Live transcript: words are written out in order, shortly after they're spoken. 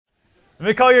Let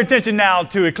me call your attention now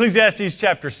to Ecclesiastes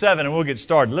chapter 7, and we'll get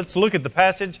started. Let's look at the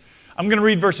passage. I'm going to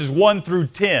read verses 1 through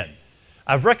 10.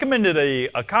 I've recommended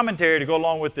a commentary to go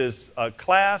along with this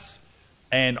class,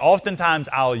 and oftentimes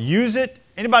I'll use it.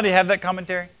 Anybody have that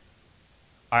commentary?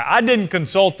 All right, I didn't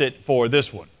consult it for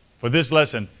this one, for this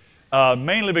lesson,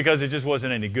 mainly because it just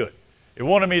wasn't any good. It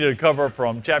wanted me to cover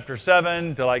from chapter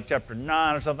 7 to like chapter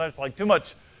 9 or something. It's like too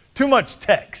much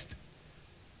text.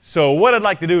 So what I'd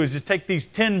like to do is just take these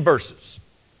 10 verses,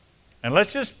 and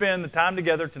let's just spend the time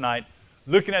together tonight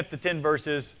looking at the 10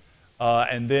 verses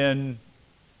and then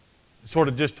sort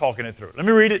of just talking it through. Let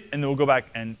me read it, and then we'll go back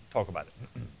and talk about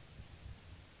it.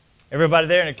 Everybody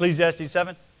there in Ecclesiastes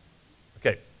 7?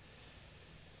 Okay.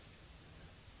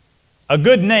 A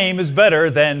good name is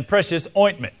better than precious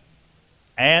ointment,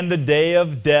 and the day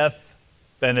of death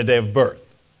than the day of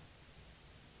birth.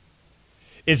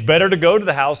 It's better to go to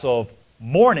the house of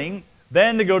mourning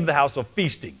than to go to the house of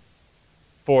feasting.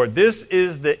 For this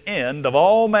is the end of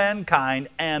all mankind,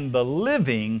 and the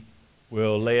living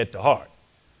will lay it to heart.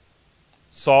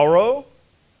 Sorrow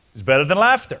is better than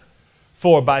laughter,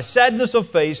 for by sadness of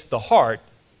face the heart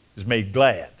is made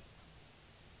glad.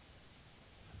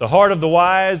 The heart of the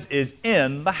wise is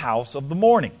in the house of the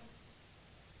mourning,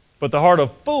 but the heart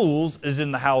of fools is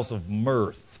in the house of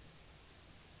mirth.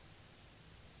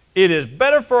 It is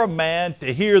better for a man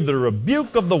to hear the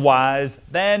rebuke of the wise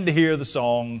than to hear the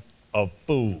song of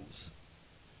fools.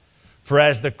 For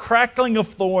as the crackling of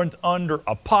thorns under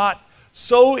a pot,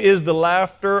 so is the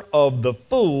laughter of the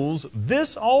fools.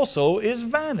 This also is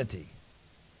vanity.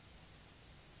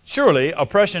 Surely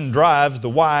oppression drives the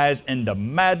wise into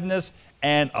madness,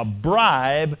 and a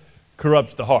bribe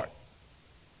corrupts the heart.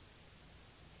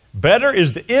 Better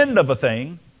is the end of a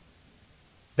thing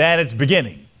than its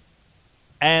beginning,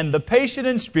 and the patient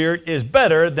in spirit is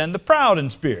better than the proud in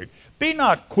spirit. Be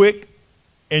not quick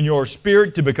in your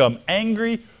spirit to become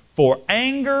angry, for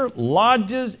anger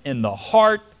lodges in the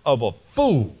heart of a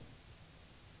fool.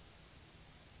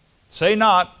 Say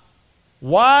not,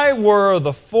 why were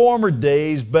the former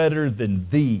days better than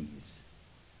these?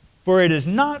 For it is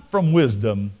not from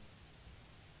wisdom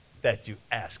that you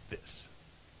ask this.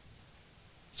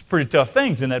 It's pretty tough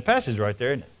things in that passage right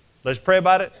there, isn't it? Let's pray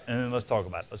about it, and then let's talk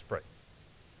about it. Let's pray.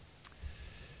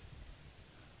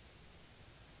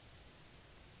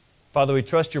 Father, we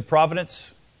trust your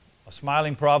providence, a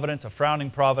smiling providence, a frowning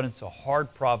providence, a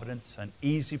hard providence, an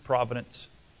easy providence,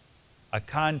 a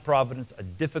kind providence, a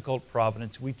difficult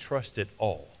providence. We trust it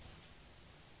all.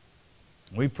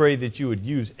 We pray that you would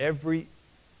use every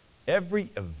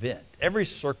event, every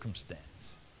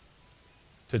circumstance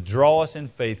to draw us in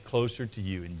faith closer to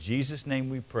you. In Jesus' name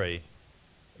we pray,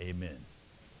 amen.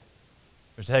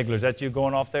 Mr. Hagler, is that you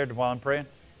going off there while I'm praying?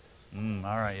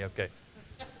 All right, okay.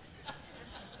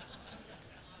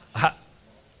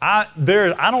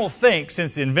 I don't think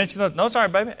since the invention of, no, sorry,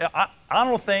 baby. I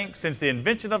don't think since the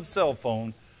invention of the cell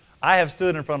phone, I have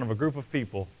stood in front of a group of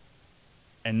people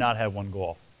and not had one go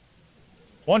off.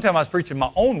 One time I was preaching,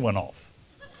 my own went off.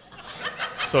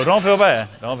 So don't feel bad.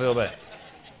 Don't feel bad.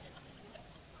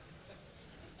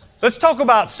 Let's talk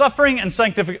about suffering and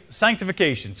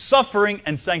sanctification. Suffering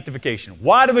and sanctification.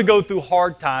 Why do we go through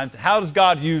hard times? How does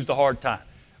God use the hard time?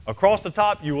 Across the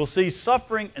top, you will see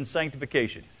suffering and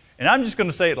sanctification. And I'm just going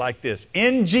to say it like this.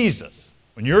 In Jesus,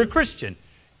 when you're a Christian,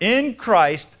 in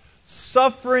Christ,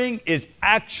 suffering is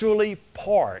actually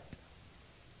part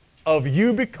of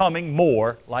you becoming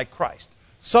more like Christ.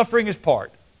 Suffering is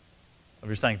part of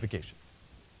your sanctification.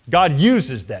 God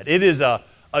uses that. It is a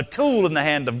tool in the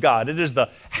hand of God. It is the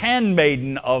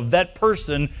handmaiden of that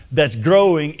person that's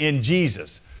growing in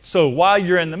Jesus. So while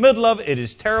you're in the middle of it, it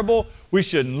is terrible. We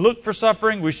shouldn't look for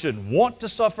suffering. We shouldn't want to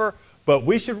suffer. But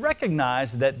we should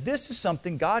recognize that this is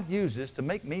something God uses to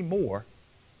make me more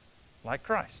like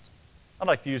Christ. I'd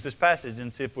like to use this passage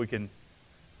and see if we can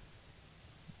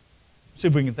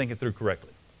think it through correctly.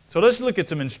 So let's look at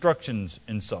some instructions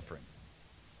in suffering.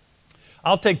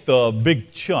 I'll take the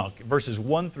big chunk, verses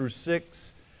 1 through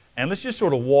 6, and let's just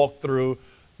sort of walk through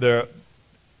their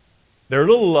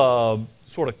little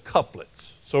sort of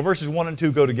couplets. So verses 1 and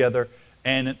 2 go together,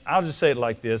 and I'll just say it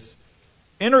like this.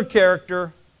 Inner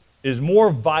character is more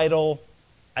vital,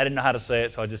 I didn't know how to say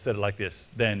it, so I just said it like this,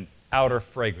 than outer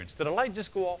fragrance. Did a light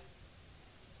just go off?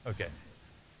 Okay.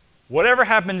 Whatever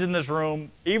happens in this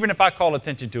room, even if I call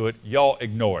attention to it, y'all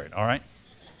ignore it, all right?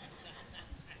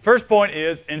 First point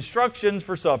is instructions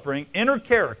for suffering. Inner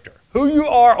character. Who you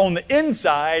are on the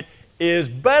inside is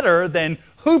better than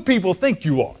who people think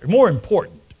you are. More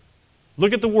important.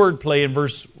 Look at the wordplay in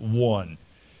verse 1.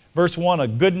 Verse 1, a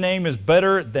good name is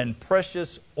better than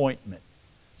precious ointment.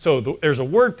 So there's a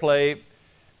wordplay,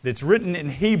 that's written in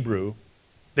Hebrew.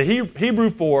 The Hebrew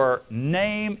for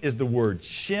name is the word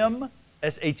Shem,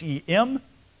 S-H-E-M.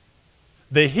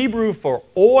 The Hebrew for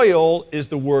oil is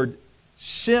the word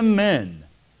Shemen,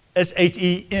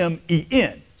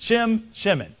 S-H-E-M-E-N. Shem,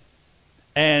 Shemen.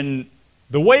 And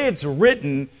the way it's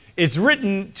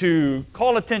written to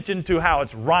call attention to how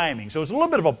it's rhyming. So it's a little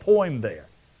bit of a poem there.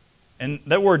 And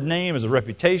that word name is a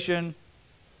reputation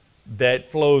that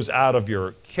flows out of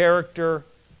your character,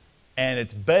 and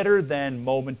it's better than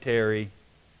momentary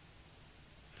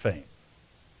fame.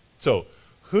 So,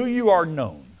 who you are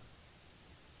known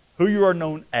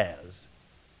as,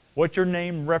 what your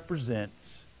name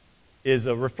represents, is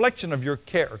a reflection of your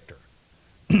character.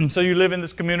 So you live in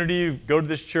this community, you go to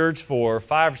this church for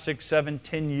 5, 6, 7,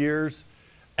 10 years,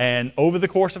 and over the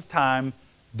course of time,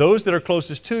 those that are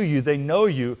closest to you, they know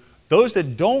you. Those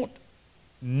that don't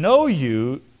know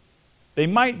you, they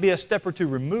might be a step or two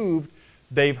removed.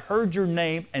 They've heard your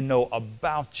name and know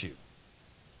about you.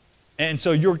 And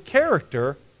so your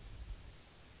character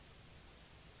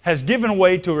has given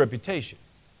way to a reputation.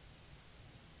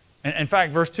 And in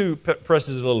fact, verse 2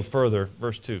 presses it a little further.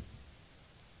 Verse 2.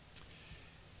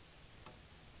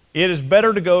 It is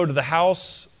better to go to the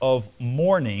house of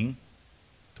mourning,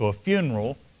 to a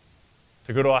funeral,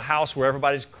 to go to a house where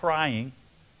everybody's crying.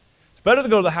 It's better to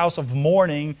go to the house of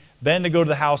mourning than to go to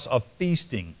the house of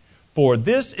feasting. For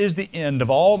this is the end of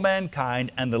all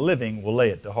mankind, and the living will lay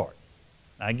it to heart.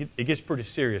 Now, it gets pretty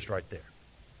serious right there.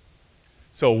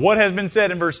 So what has been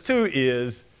said in verse 2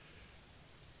 is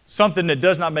something that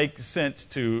does not make sense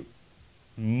to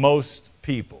most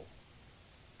people,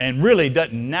 and really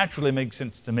doesn't naturally make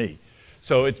sense to me.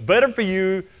 So it's better for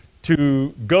you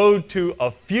to go to a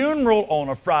funeral on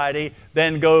a Friday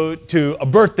than go to a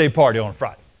birthday party on a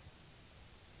Friday.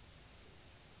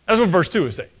 That's what verse 2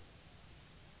 is saying.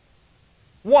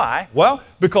 Why? Well,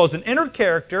 because an inner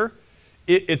character,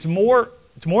 it's more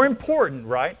important,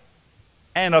 right?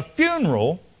 And a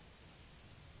funeral,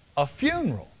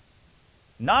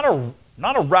 not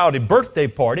a rowdy birthday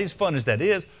party, as fun as that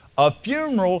is, a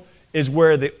funeral is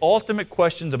where the ultimate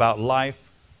questions about life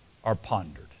are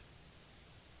pondered.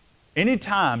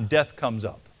 Anytime death comes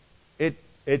up, it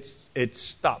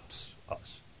stops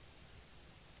us.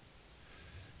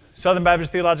 Southern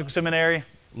Baptist Theological Seminary,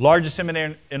 largest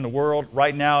seminary in the world.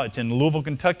 Right now, it's in Louisville,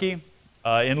 Kentucky.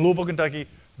 In Louisville, Kentucky,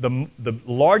 the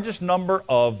largest number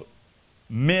of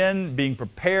men being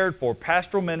prepared for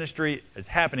pastoral ministry is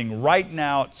happening right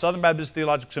now at Southern Baptist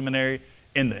Theological Seminary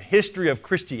in the history of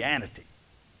Christianity.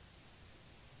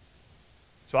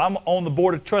 So I'm on the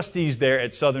board of trustees there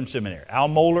at Southern Seminary. Al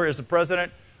Mohler is the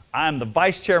president. I'm the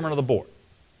vice chairman of the board.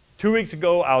 2 weeks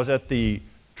ago, I was at the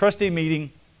trustee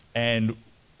meeting, and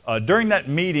during that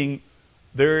meeting,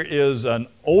 there is an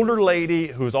older lady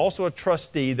who is also a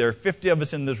trustee. There are 50 of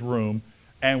us in this room,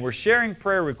 and we're sharing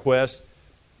prayer requests.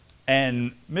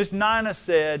 And Miss Nina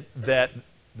said that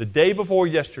the day before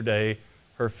yesterday,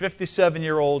 her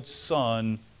 57-year-old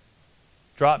son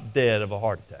dropped dead of a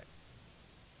heart attack.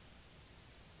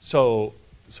 So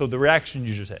the reaction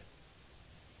you just had.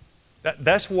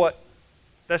 That's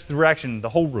the reaction of the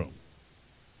whole room.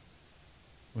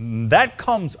 When that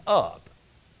comes up,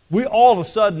 we all of a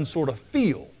sudden sort of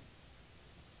feel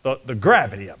the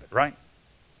gravity of it, right?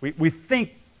 We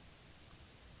think,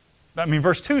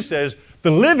 verse 2 says,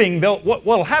 the living, what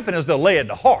will happen is they'll lay it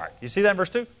to heart. You see that in verse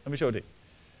 2? Let me show it to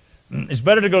you. It's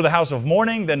better to go to the house of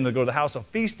mourning than to go to the house of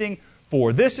feasting,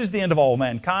 for this is the end of all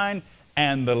mankind,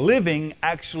 and the living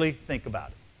actually think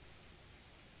about it.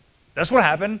 That's what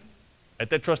happened at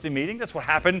that trustee meeting. That's what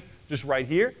happened just right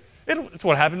here. It's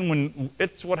what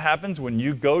happens when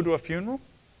you go to a funeral.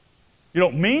 You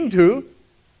don't mean to,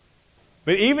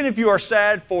 but even if you are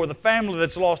sad for the family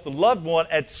that's lost a loved one,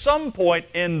 at some point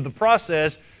in the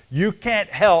process, you can't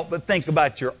help but think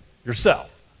about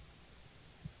yourself.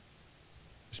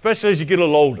 Especially as you get a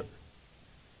little older.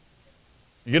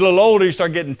 You get a little older, you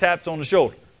start getting taps on the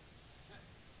shoulder.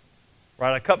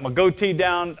 Right, I cut my goatee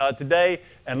down today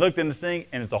and looked in the sink,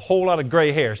 and it's a whole lot of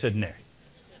gray hair sitting there.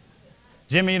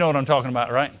 Jimmy, you know what I'm talking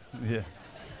about, right? Yeah.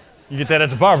 You get that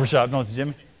at the barbershop, don't you,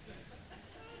 Jimmy?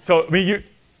 So, you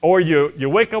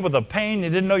wake up with a pain you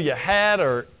didn't know you had,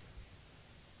 or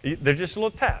they're just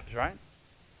little taps, right?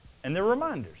 And they're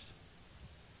reminders.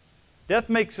 Death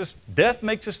makes us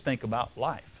think about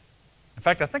life. In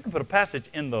fact, I think I put a passage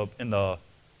in the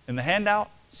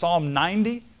handout, Psalm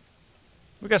 90.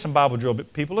 We got some Bible drill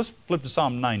people. Let's flip to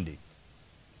Psalm 90.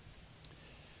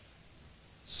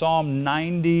 Psalm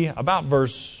 90, about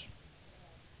verse...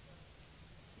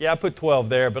 Yeah, I put 12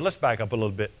 there, but let's back up a little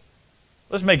bit.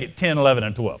 Let's make it 10, 11,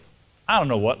 and 12. I don't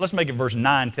know what. Let's make it verse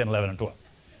 9, 10, 11, and 12.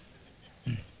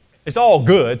 It's all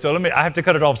good, so I have to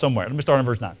cut it off somewhere. Let me start in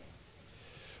verse 9.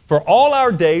 For all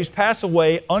our days pass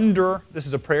away under, this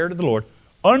is a prayer to the Lord,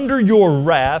 under your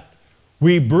wrath,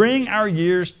 we bring our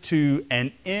years to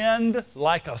an end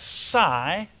like a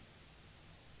sigh.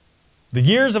 The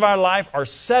years of our life are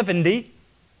 70,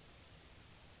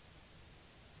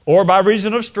 or by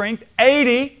reason of strength,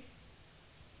 80,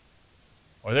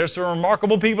 or there's some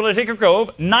remarkable people at Hickory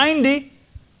Grove, 90.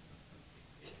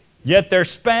 Yet their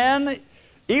span,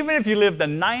 even if you live to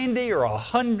 90 or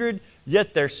 100,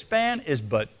 yet their span is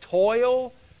but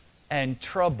toil and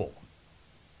trouble.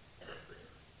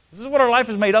 This is what our life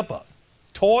is made up of.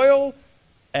 Toil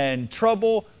and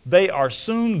trouble, they are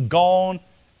soon gone.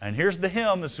 And here's the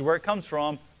hymn, this is where it comes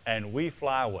from, and we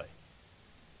fly away.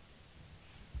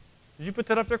 Did you put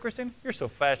that up there, Christine? You're so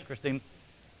fast, Christine.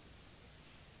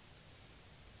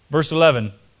 Verse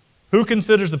 11, who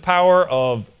considers the power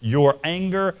of your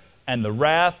anger and the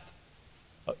wrath,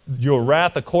 your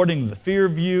wrath according to the fear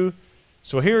of you?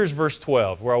 So here's verse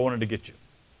 12, where I wanted to get you.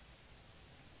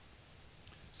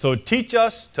 So teach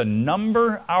us to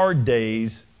number our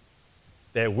days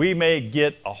that we may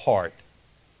get a heart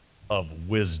of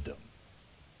wisdom.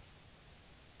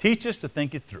 Teach us to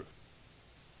think it through.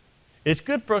 It's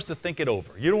good for us to think it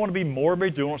over. You don't want to be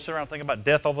morbid. You don't want to sit around and think about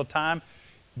death all the time.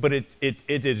 But it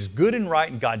is good and right,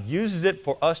 and God uses it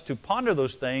for us to ponder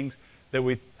those things, that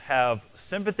we have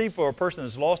sympathy for a person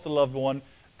that's lost a loved one,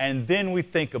 and then we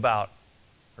think about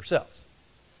ourselves.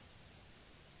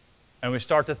 And we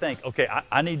start to think, okay,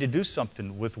 I need to do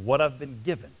something with what I've been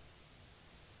given.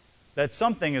 That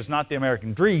something is not the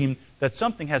American dream. That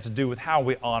something has to do with how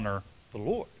we honor the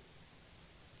Lord.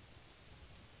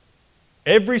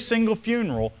 Every single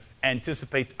funeral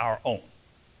anticipates our own.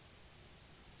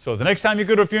 So the next time you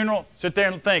go to a funeral, sit there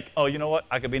and think, oh, you know what?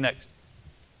 I could be next.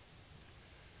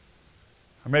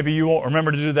 Or maybe you won't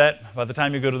remember to do that by the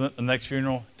time you go to the next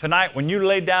funeral. Tonight, when you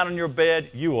lay down in your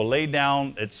bed, you will lay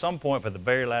down at some point for the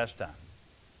very last time.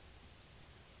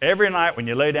 Every night when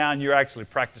you lay down, you're actually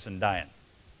practicing dying.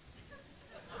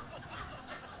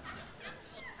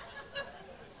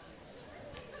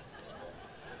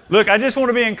 Look, I just want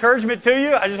to be encouragement to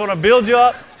you. I just want to build you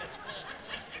up.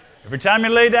 Every time you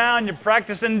lay down, you're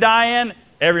practicing dying.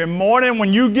 Every morning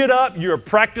when you get up, you're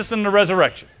practicing the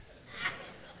resurrection.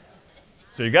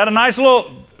 So you got a nice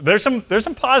little, there's some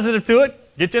positive to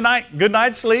it. Get you a good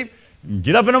night's sleep.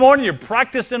 Get up in the morning, you're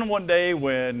practicing one day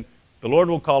when the Lord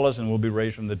will call us and we'll be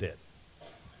raised from the dead.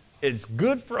 It's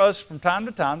good for us from time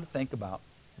to time to think about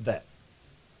that.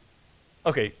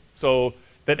 Okay, so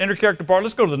that inner character part,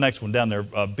 let's go to the next one down there,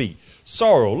 B.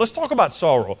 Sorrow. Let's talk about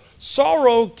sorrow.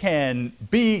 Sorrow can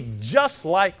be just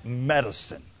like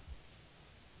medicine.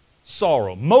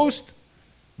 Sorrow. Most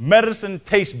medicine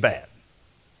tastes bad,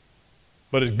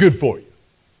 but it's good for you.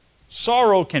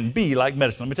 Sorrow can be like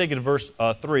medicine. Let me take you to verse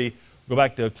 3. Go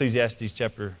back to Ecclesiastes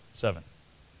chapter 7.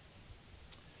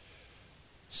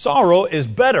 Sorrow is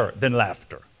better than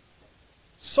laughter.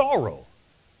 Sorrow.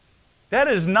 That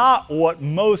is not what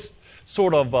most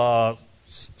sort of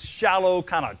shallow,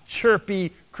 kind of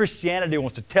chirpy Christianity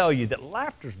wants to tell you, that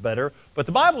laughter's better. But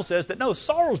the Bible says that no,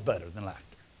 sorrow's better than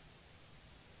laughter.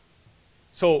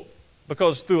 So,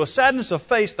 because through a sadness of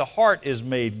face, the heart is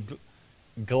made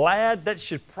glad. That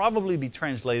should probably be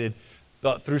translated,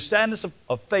 through sadness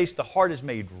of face, the heart is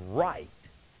made right,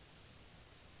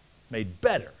 made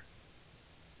better.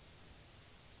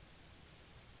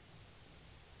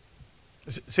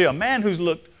 See, a man who's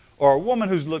looked, or a woman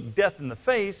who's looked death in the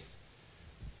face,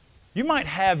 you might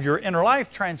have your inner life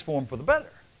transformed for the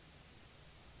better.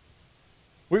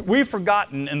 We've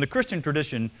forgotten, in the Christian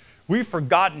tradition, we've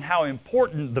forgotten how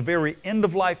important the very end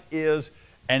of life is,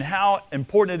 and how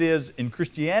important it is in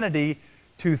Christianity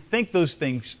to think those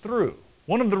things through.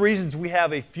 One of the reasons we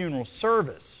have a funeral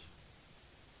service,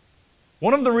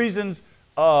 one of the reasons,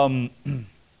 I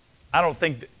don't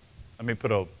think, let me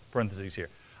put a parenthesis here.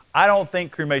 I don't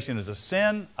think cremation is a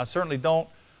sin. I certainly don't.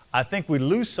 I think we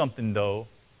lose something, though,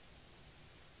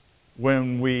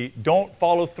 when we don't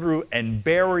follow through and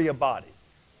bury a body.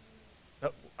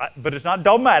 But it's not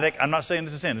dogmatic. I'm not saying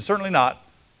it's a sin. It's certainly not.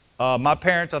 My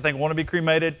parents, I think, want to be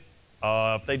cremated.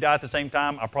 If they die at the same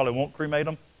time, I probably won't cremate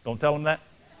them. Don't tell them that.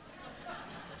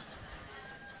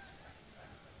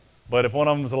 But if one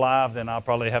of them is alive, then I'll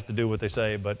probably have to do what they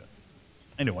say. But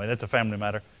anyway, that's a family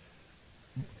matter.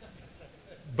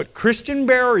 But Christian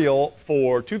burial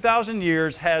for 2,000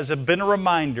 years has been a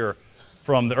reminder,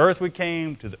 from the earth we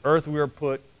came to the earth we were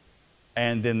put,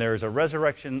 and then there's a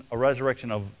resurrection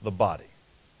of the body.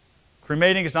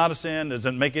 Cremating is not a sin,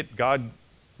 doesn't make it. God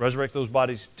resurrects those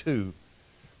bodies too.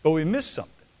 But we miss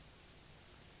something.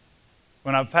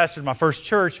 when I pastored my first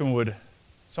church, when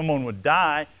someone would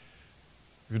die,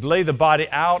 you'd lay the body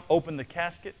out, open the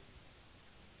casket.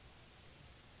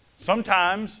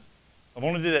 Sometimes, I've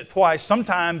only did it twice,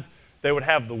 sometimes they would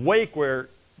have the wake where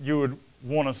you would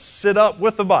want to sit up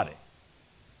with the body.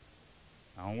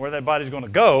 I don't know where that body's going to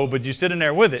go, but you sit in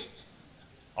there with it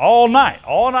all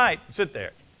night, sit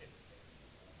there.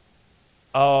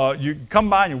 You come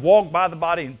by and you walk by the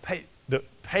body and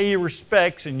pay your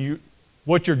respects, and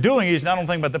what you're doing is not only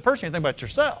thinking about the person, you're thinking about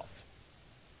yourself.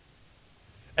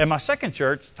 At my second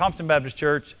church, Thompson Baptist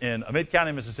Church in Amite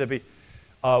County, Mississippi,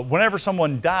 whenever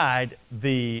someone died,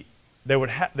 they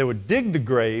would dig the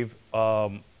grave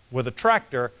with a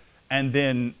tractor, and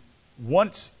then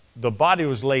once the body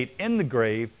was laid in the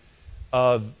grave,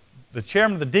 the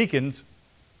chairman of the deacons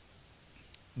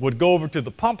would go over to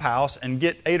the pump house and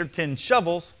get 8 or 10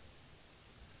 shovels,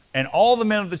 and all the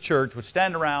men of the church would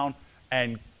stand around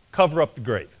and cover up the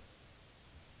grave.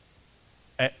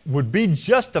 It would be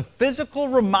just a physical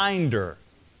reminder.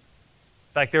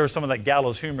 In fact, there was some of that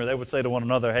gallows humor. They would say to one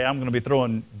another, hey, I'm going to be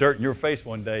throwing dirt in your face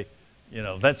one day,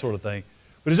 that sort of thing.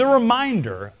 But it's a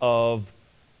reminder of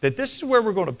that this is where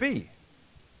we're going to be.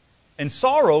 And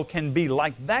sorrow can be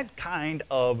like that kind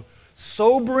of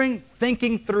sobering,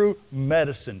 thinking through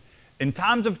medicine. In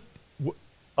times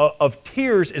of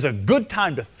tears is a good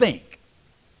time to think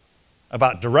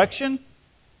about direction,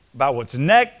 about what's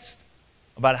next,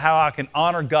 about how I can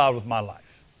honor God with my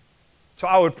life. So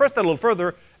I would press that a little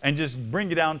further and just bring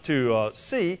you down to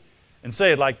C and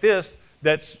say it like this,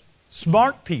 that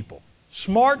smart people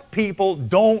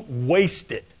don't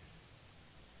waste it.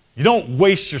 You don't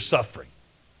waste your suffering.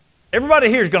 Everybody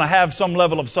here is going to have some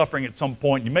level of suffering at some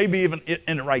point. You may be even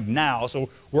in it right now, so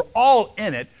we're all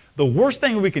in it. The worst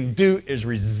thing we can do is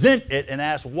resent it and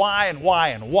ask why and why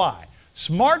and why.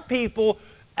 Smart people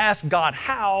ask God,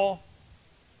 how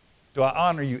do I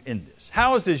honor you in this?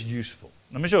 How is this useful?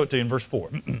 Let me show it to you in verse 4.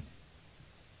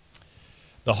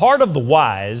 The heart of the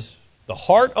wise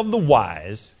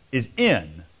is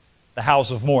in the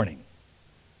house of mourning,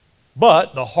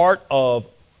 but the heart of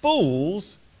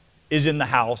fools is in the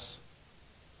house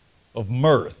of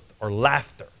mirth or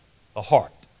laughter, the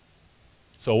heart.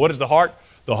 So what is the heart?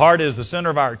 The heart is the center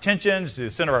of our attention, it's the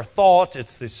center of our thoughts,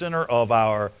 it's the center of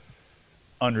our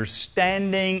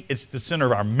understanding, it's the center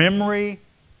of our memory.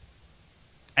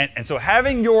 And so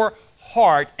having your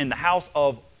heart in the house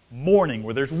of mourning,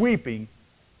 where there's weeping,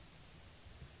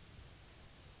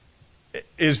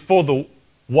 is for the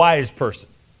wise person.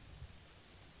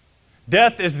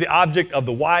 Death is the object of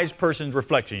the wise person's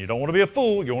reflection. You don't want to be a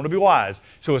fool, you want to be wise.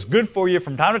 So it's good for you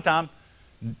from time to time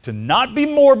to not be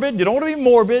morbid. You don't want to be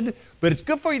morbid, but it's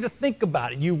good for you to think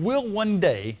about it. You will one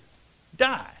day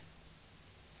die.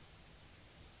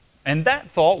 And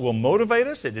that thought will motivate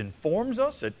us, it informs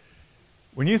us.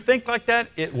 When you think like that,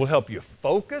 it will help you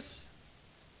focus.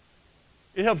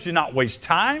 It helps you not waste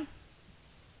time.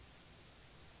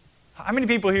 How many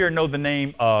people here know the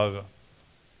name of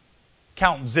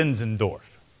Count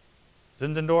Zinzendorf?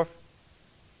 Zinzendorf?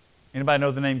 Anybody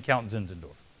know the name Count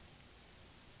Zinzendorf?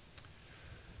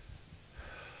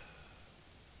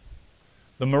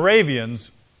 The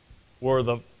Moravians were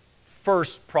the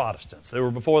first Protestants. They were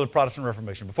before the Protestant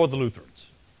Reformation, before the Lutherans.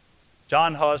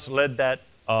 John Huss led that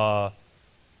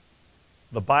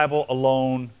the Bible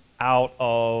alone out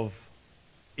of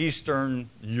Eastern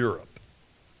Europe.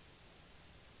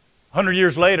 100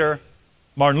 years later,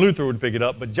 Martin Luther would pick it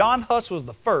up, but John Huss was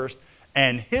the first,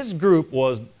 and his group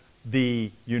was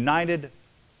the United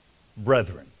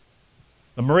Brethren.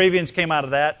 The Moravians came out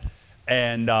of that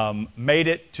and made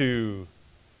it to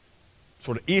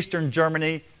sort of Eastern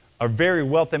Germany. A very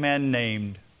wealthy man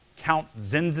named Count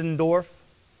Zinzendorf.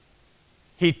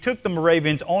 He took the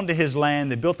Moravians onto his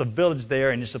land. They built a village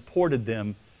there, and he supported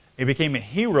them. He became a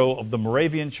hero of the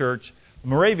Moravian church. The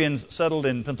Moravians settled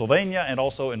in Pennsylvania and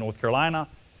also in North Carolina.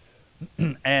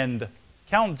 And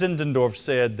Count Zinzendorf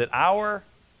said that our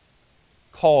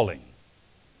calling,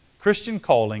 Christian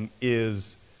calling,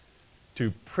 is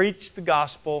to preach the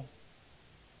gospel,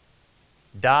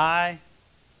 die,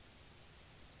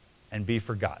 and be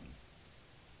forgotten.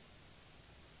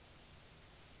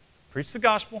 Preach the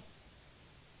gospel,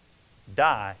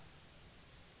 die,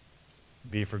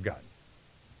 be forgotten.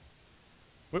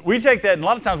 We take that, and a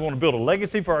lot of times we want to build a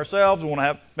legacy for ourselves. We want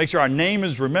to make sure our name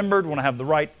is remembered. We want to have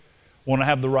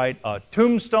the right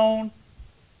tombstone.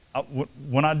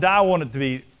 When I die, I want it to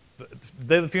be the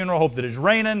day of the funeral. I hope that it's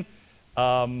raining.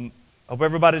 Hope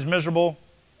everybody's miserable.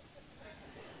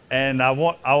 And I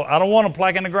don't want a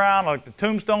plaque in the ground like the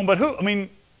tombstone. But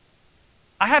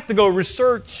I have to go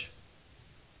research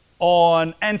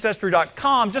on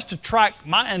Ancestry.com just to track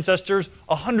my ancestors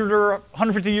 100 or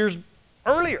 150 years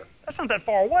earlier. That's not that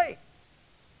far away.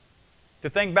 To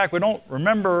think back, we don't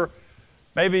remember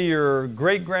maybe your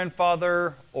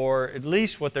great-grandfather or at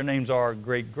least what their names are,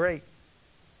 great-great.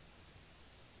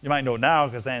 You might know it now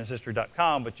because of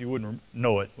Ancestry.com, but you wouldn't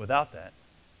know it without that.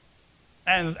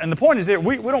 And the point is that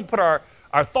we don't put our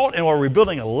thought in, or we're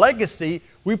building a legacy,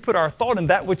 we put our thought in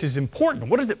that which is important.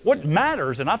 What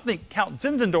matters? And I think Count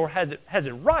Zinzendorf has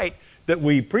it right that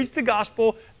we preach the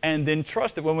gospel and then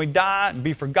trust that when we die and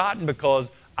be forgotten,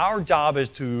 because our job is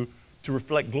to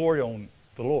reflect glory on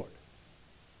the Lord.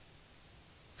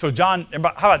 So John,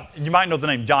 how about, you might know the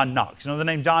name John Knox. You know the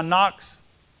name John Knox?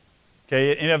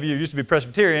 Okay, any of you used to be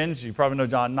Presbyterians, you probably know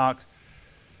John Knox.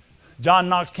 John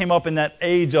Knox came up in that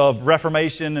age of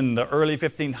Reformation in the early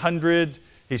 1500s.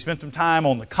 He spent some time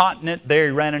on the continent. There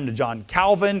he ran into John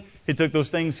Calvin. He took those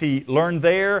things he learned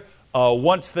there.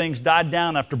 Once things died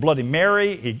down after Bloody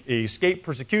Mary, he escaped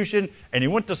persecution, and he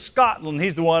went to Scotland.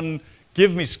 He's the one,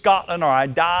 give me Scotland or I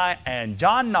die. And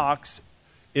John Knox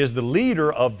is the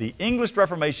leader of the English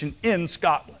Reformation in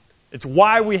Scotland. It's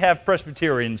why we have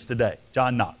Presbyterians today,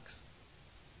 John Knox.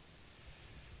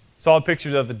 Saw a picture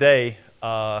the other day.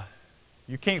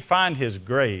 You can't find his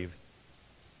grave.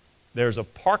 There's a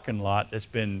parking lot that's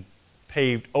been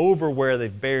paved over where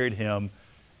they've buried him,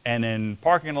 and in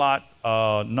parking lot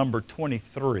number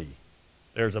 23,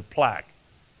 there's a plaque.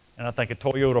 And I think a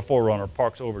Toyota 4Runner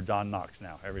parks over John Knox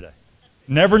now every day.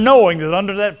 Never knowing that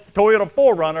under that Toyota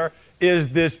 4Runner is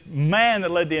this man that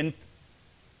led the...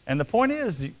 And the point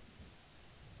is,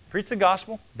 preach the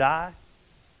gospel, die.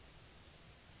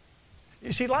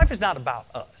 You see, life is not about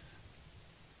us.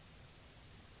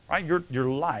 Right? Your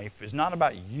life is not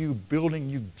about you building,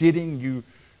 you getting, you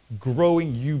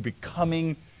growing, you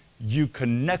becoming, you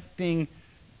connecting.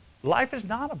 Life is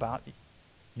not about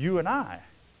you and I.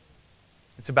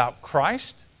 It's about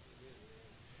Christ.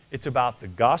 It's about the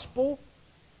gospel.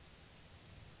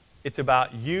 It's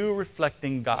about you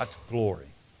reflecting God's glory.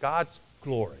 God's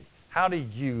glory. How do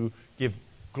you give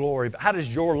glory? How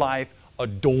does your life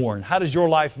adorn? How does your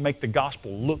life make the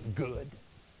gospel look good?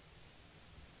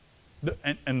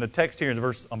 And the text here in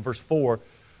verse 4,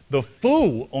 the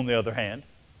fool, on the other hand,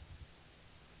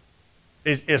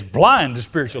 is blind to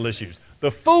spiritual issues.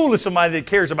 The fool is somebody that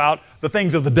cares about the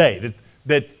things of the day,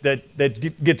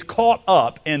 that gets caught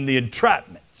up in the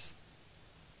entrapments.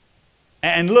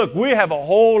 And look, we have a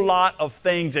whole lot of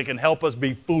things that can help us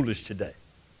be foolish today.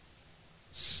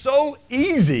 So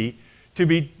easy to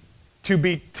be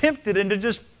tempted into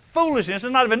just foolishness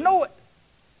and not even know it.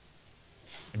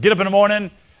 I get up in the morning,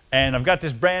 and I've got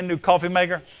this brand new coffee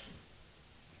maker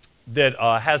that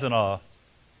has an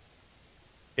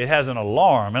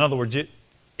alarm. In other words,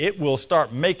 it will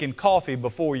start making coffee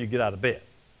before you get out of bed.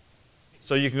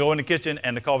 So you can go in the kitchen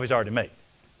and the coffee's already made.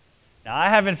 Now, I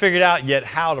haven't figured out yet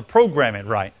how to program it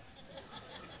right.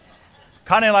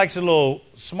 Connie likes a little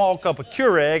small cup of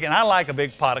Keurig, and I like a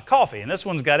big pot of coffee. And this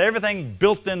one's got everything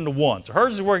built into one. So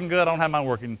hers is working good. I don't have mine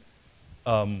working.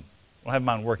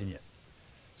 Yet.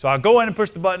 So I go in and push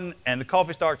the button, and the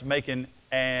coffee starts making,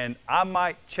 and I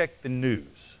might check the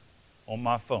news on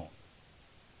my phone.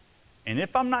 And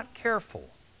if I'm not careful,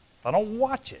 if I don't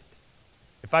watch it,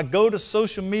 if I go to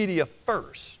social media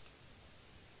first,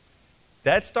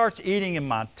 that starts eating in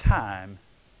my time,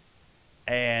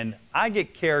 and I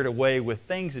get carried away with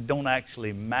things that don't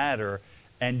actually matter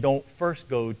and don't first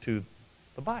go to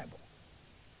the Bible.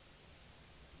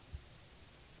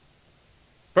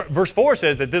 Verse 4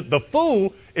 says that the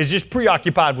fool is just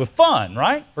preoccupied with fun,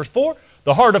 right? Verse 4,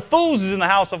 the heart of fools is in the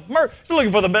house of mirth. You're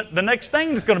looking for the next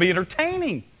thing that's going to be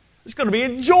entertaining. It's going to be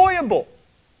enjoyable.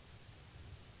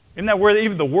 Isn't that where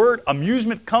even the word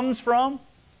amusement comes from?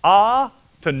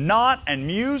 To not, and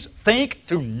muse, think,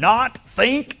 to not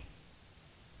think.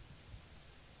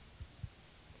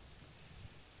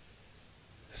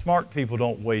 Smart people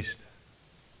don't waste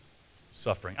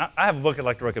suffering. I have a book I'd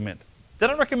like to recommend. Did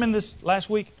I recommend this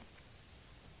last week?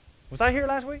 Was I here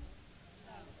last week?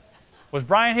 Was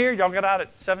Brian here? Y'all got out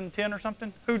at 7:10 or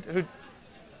something?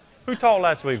 Who taught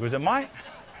last week? Was it Mike?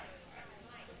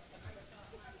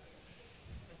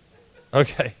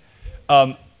 Okay.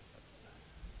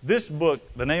 This book,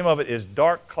 the name of it is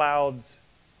Dark Clouds,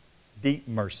 Deep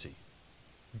Mercy.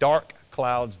 Dark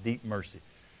Clouds, Deep Mercy.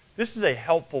 This is a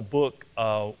helpful book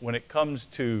when it comes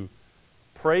to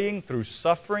praying through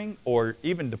suffering or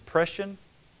even depression.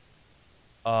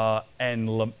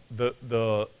 And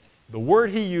the word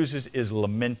he uses is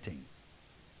lamenting.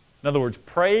 In other words,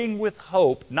 praying with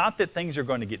hope, not that things are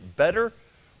going to get better,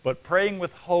 but praying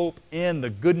with hope in the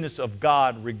goodness of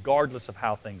God regardless of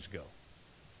how things go.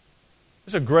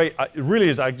 It's a great, it really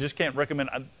is, I just can't recommend.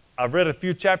 I've read a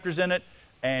few chapters in it,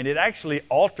 and it actually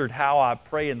altered how I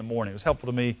pray in the morning. It was helpful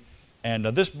to me. And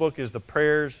this book is The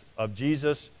Prayers of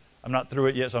Jesus. I'm not through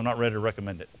it yet, so I'm not ready to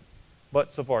recommend it.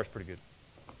 But so far, it's pretty good.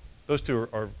 Those two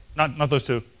are not those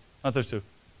two. Not those two.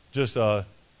 Just, I'm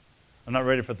not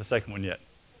ready for the second one yet.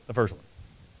 The first one.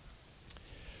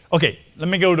 Okay, let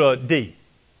me go to D.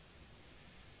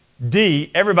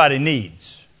 D, everybody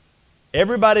needs.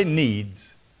 Everybody needs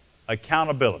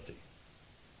accountability.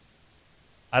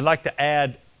 I'd like to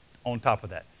add on top of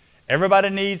that. Everybody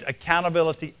needs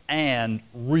accountability and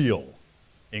real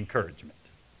encouragement.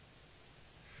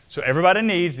 So everybody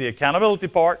needs the accountability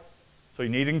part. So you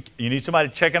need somebody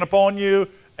checking upon you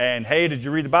and, hey, did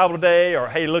you read the Bible today? Or,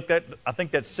 hey, look, I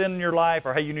think that's sin in your life.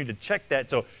 Or, hey, you need to check that.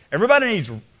 So everybody needs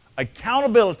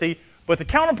accountability, but the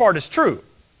counterpart is true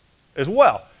as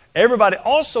well. Everybody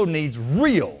also needs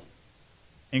real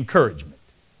encouragement.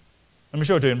 Let me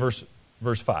show it to you in verse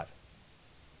 5.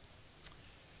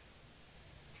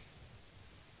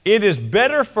 It is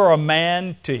better for a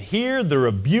man to hear the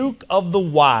rebuke of the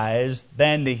wise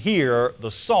than to hear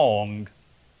the song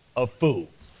of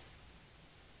fools.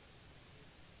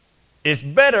 It's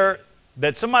better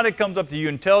that somebody comes up to you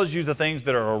and tells you the things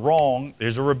that are wrong.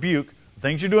 There's a rebuke, the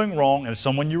things you're doing wrong, and it's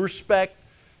someone you respect.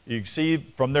 You see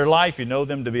from their life, you know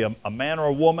them to be a man or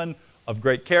a woman of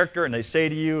great character, and they say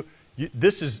to you,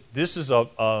 this is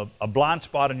a blind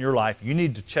spot in your life. You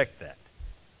need to check that.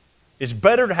 It's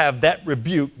better to have that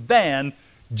rebuke than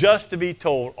just to be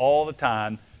told all the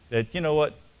time that, you know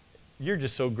what, you're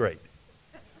just so great.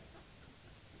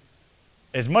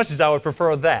 As much as I would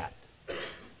prefer that,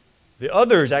 the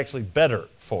other is actually better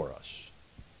for us.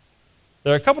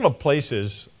 There are a couple of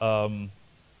places I'd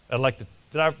like to...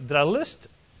 Did I list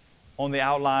on the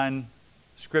outline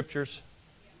scriptures?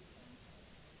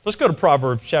 Let's go to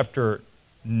Proverbs chapter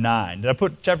 9. Did I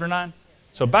put chapter 9?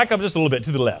 So back up just a little bit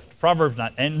to the left. Proverbs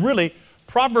 9. And really,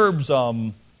 Proverbs is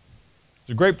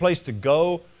a great place to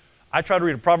go. I try to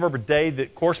read a proverb a day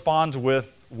that corresponds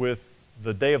with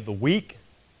the day of the week.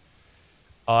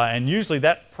 And usually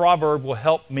that proverb will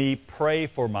help me pray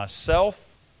for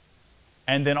myself.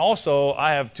 And then also,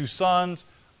 I have 2 sons.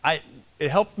 It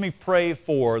helps me pray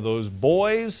for those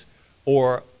boys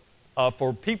or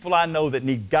for people I know that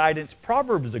need guidance.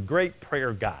 Proverbs is a great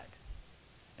prayer guide.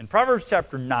 In Proverbs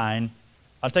chapter 9,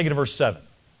 I'll take it to verse 7.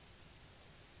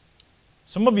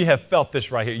 Some of you have felt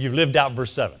this right here. You've lived out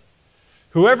verse 7.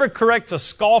 Whoever corrects a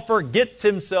scoffer gets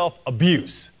himself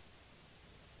abuse.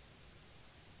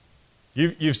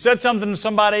 You've said something to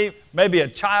somebody, maybe a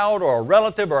child or a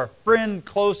relative or a friend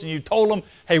close, and you told them,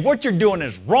 hey, what you're doing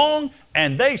is wrong,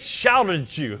 and they shouted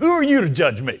at you. Who are you to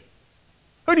judge me?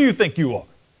 Who do you think you are?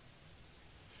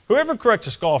 Whoever corrects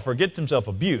a scoffer gets himself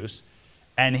abuse,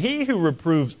 and he who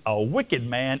reproves a wicked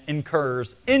man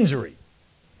incurs injury.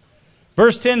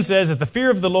 Verse 10 says that the fear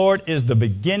of the Lord is the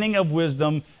beginning of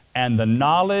wisdom, and the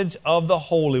knowledge of the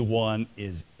Holy One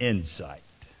is insight.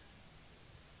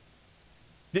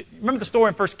 Remember the story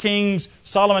in 1 Kings?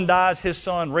 Solomon dies, his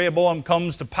son Rehoboam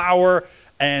comes to power,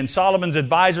 and Solomon's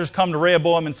advisors come to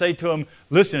Rehoboam and say to him,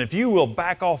 listen, if you will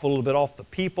back off a little bit off the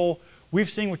people, we've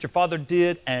seen what your father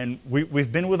did, and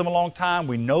we've been with them a long time.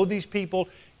 We know these people.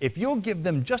 If you'll give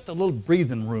them just a little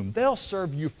breathing room, they'll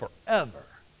serve you forever.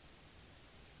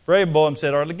 Rehoboam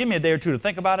said, all right, give me a day or two to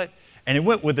think about it. And he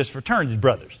went with his fraternity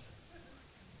brothers.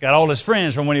 Got all his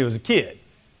friends from when he was a kid.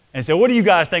 And said, what do you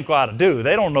guys think we ought to do?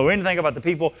 They don't know anything about the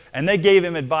people. And they gave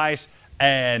him advice.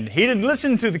 And he didn't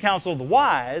listen to the counsel of the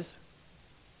wise.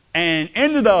 And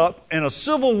ended up in a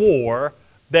civil war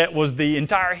that was the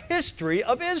entire history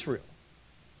of Israel.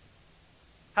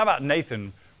 How about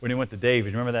Nathan when he went to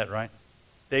David? Remember that, right?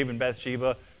 David and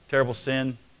Bathsheba, terrible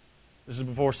sin. This is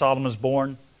before Solomon's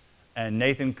born. And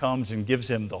Nathan comes and gives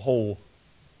him the whole.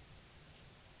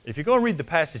 If you go and read the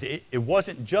passage, it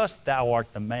wasn't just thou art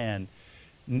the man.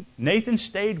 Nathan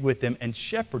stayed with him and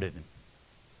shepherded him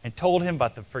and told him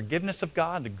about the forgiveness of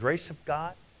God, the grace of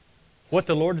God, what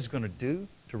the Lord is going to do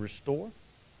to restore.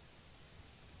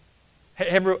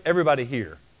 Everybody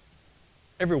here,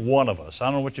 every one of us, I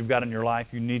don't know what you've got in your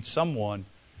life, you need someone,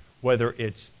 whether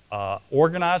it's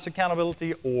organized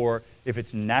accountability or if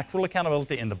it's natural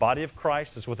accountability in the body of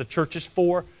Christ. That's what the church is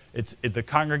for. The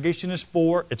congregation is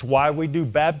for. It's why we do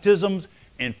baptisms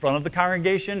in front of the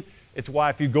congregation. It's why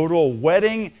if you go to a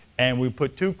wedding and we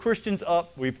put 2 Christians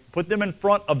up, we put them in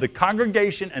front of the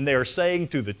congregation and they are saying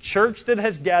to the church that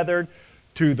has gathered,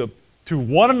 to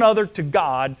one another, to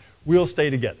God, we'll stay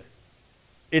together.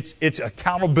 It's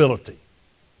accountability.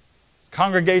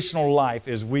 Congregational life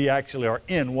is we actually are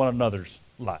in one another's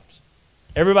lives.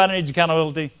 Everybody needs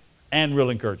accountability and real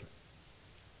encouragement.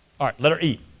 All right, letter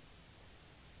E.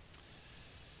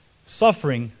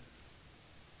 Suffering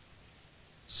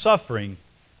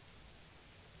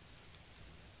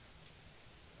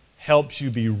helps you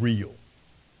be real.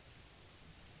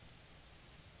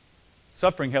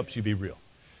 Suffering helps you be real.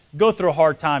 You go through a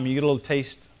hard time, you get a little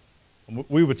taste.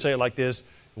 We would say it like this: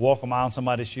 walk a mile in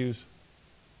somebody's shoes.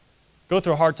 Go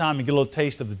through a hard time, you get a little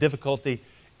taste of the difficulty.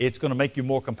 It's going to make you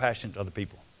more compassionate to other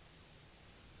people.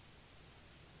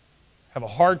 Have a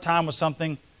hard time with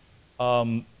something,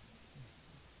 it's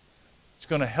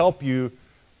going to help you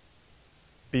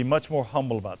be much more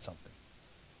humble about something.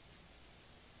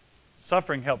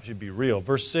 Suffering helps you be real.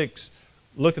 Verse 6,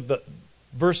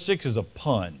 verse 6 is a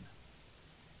pun.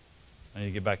 I need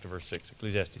to get back to verse 6,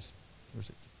 Ecclesiastes. Verse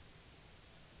 6.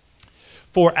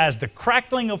 For as the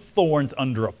crackling of thorns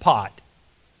under a pot,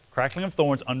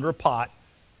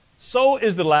 so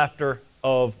is the laughter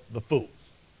of the fools.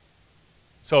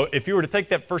 So if you were to take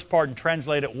that first part and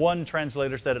translate it, one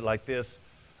translator said it like this,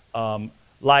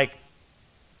 like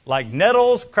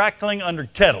nettles crackling under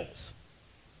kettles.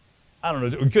 I don't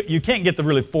know, you can't get the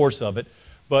really force of it,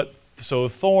 but so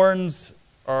thorns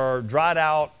are dried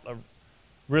out,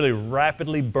 really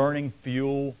rapidly burning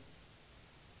fuel.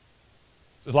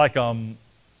 It's like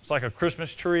a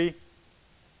Christmas tree.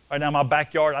 Right now in my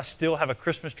backyard, I still have a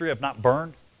Christmas tree I've not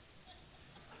burned.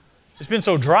 It's been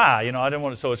so dry, I didn't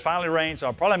want to, so it's finally rained, so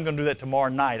I'm probably going to do that tomorrow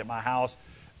night at my house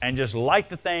and just light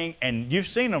the thing, and you've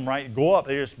seen them, right? Go up,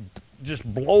 they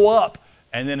just blow up,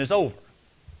 and then it's over.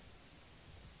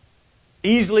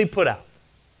 Easily put out.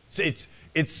 It's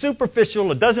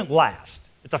superficial, it doesn't last.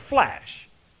 It's a flash.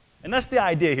 And that's the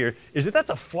idea here, is that's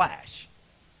a flash.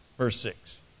 Verse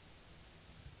 6.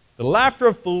 The laughter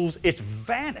of fools, it's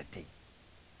vanity.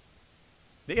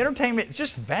 The entertainment, it's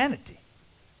just vanity.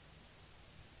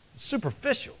 It's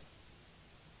superficial.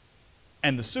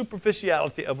 And the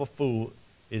superficiality of a fool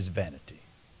is vanity.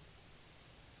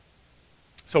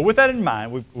 So with that in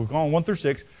mind, we've gone 1 through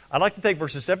 6. I'd like to take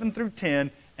verses 7 through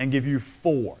 10 and give you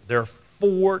 4. There are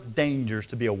 4 dangers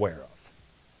to be aware of.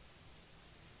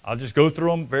 I'll just go through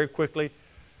them very quickly.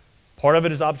 Part of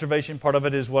it is observation. Part of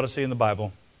it is what I see in the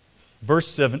Bible. Verse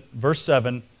 7,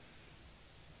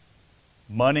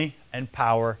 money and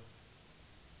power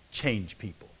change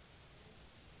people.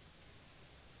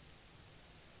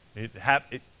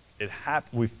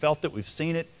 We felt it. We've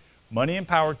seen it. Money and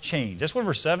power change. That's what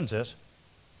verse 7 says.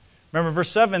 Remember, verse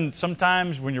 7,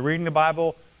 sometimes when you're reading the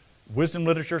Bible, wisdom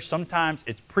literature, sometimes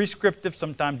it's prescriptive,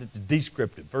 sometimes it's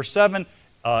descriptive. Verse 7,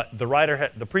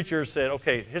 the preacher said,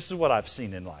 okay, this is what I've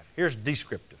seen in life. Here's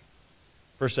descriptive.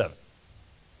 Verse 7.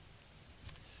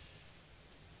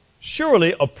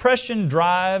 Surely oppression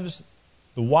drives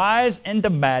the wise into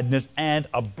madness, and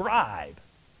a bribe,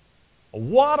 a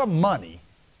wad of money,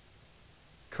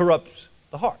 corrupts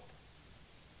the heart.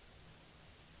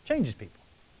 Changes people.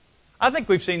 I think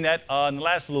we've seen that in the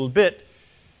last little bit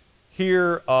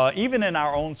here, even in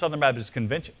our own Southern Baptist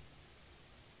Convention.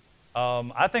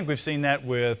 I think we've seen that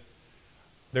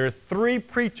there are 3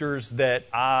 preachers that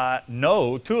I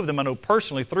know, 2 of them I know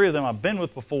personally, 3 of them I've been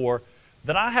with before,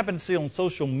 that I happened to see on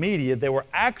social media. They were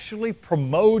actually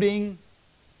promoting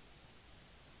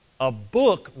a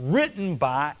book written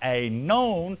by a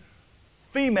known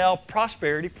female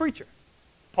prosperity preacher,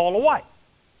 Paula White.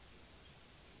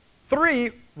 3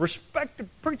 respected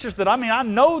preachers that, I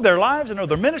know their lives, I know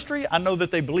their ministry, I know that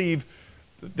they believe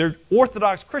they're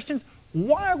Orthodox Christians.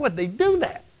 Why would they do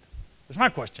that? That's my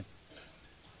question.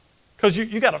 Because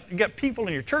you got people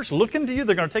in your church looking to you.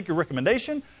 They're going to take your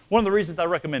recommendation. One of the reasons I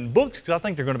recommend books, because I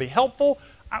think they're going to be helpful.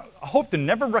 I hope to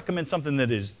never recommend something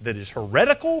that is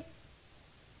heretical.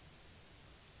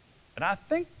 And I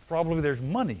think probably there's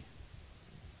money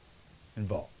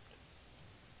involved.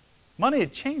 Money,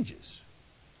 it changes.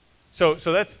 So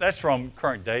that's from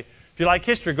current day. If you like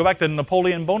history, go back to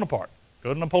Napoleon Bonaparte.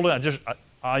 Go to Napoleon.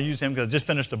 I use him because I just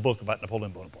finished a book about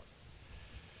Napoleon Bonaparte.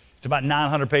 It's about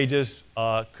 900 pages.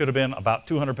 Could have been about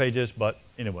 200 pages, but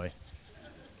anyway,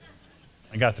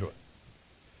 I got through it.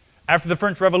 After the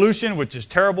French Revolution, which is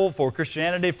terrible for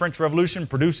Christianity, French Revolution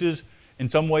produces, in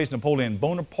some ways, Napoleon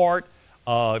Bonaparte.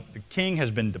 The king has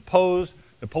been deposed.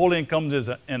 Napoleon comes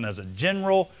in as a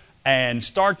general and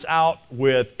starts out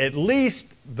with at least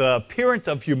the appearance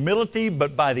of humility,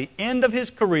 but by the end of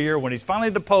his career, when he's finally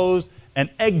deposed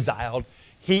and exiled,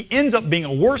 he ends up being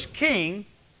a worse king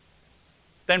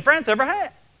than France ever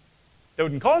had. They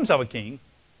wouldn't call himself a king.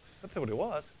 That's what it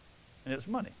was. And it was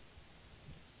money.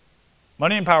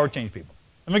 Money and power change people.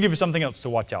 Let me give you something else to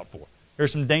watch out for.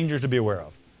 Here's some dangers to be aware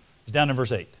of. It's down in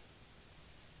verse 8.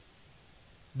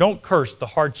 Don't curse the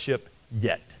hardship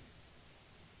yet.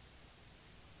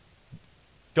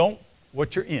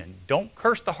 what you're in. Don't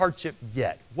curse the hardship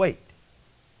yet. Wait.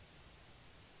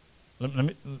 Let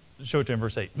me show it to you in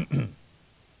verse 8.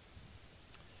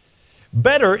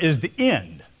 Better is the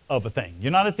end of a thing.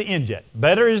 You're not at the end yet.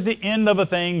 Better is the end of a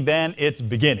thing than its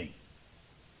beginning.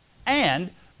 And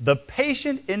the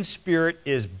patient in spirit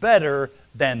is better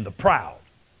than the proud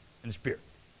in spirit.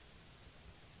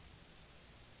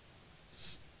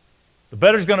 The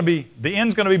end's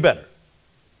going to be better.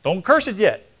 Don't curse it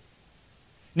yet.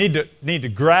 Need to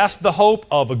grasp the hope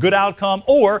of a good outcome,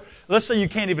 or let's say you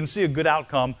can't even see a good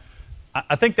outcome.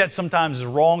 I think that sometimes is a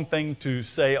wrong thing to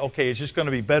say, okay, it's just going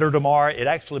to be better tomorrow. It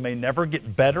actually may never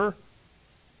get better.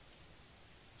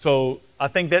 So I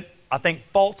think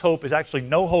false hope is actually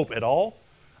no hope at all.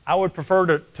 I would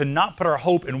prefer to not put our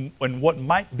hope in what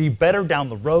might be better down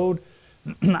the road.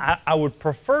 I would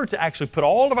prefer to actually put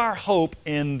all of our hope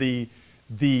in the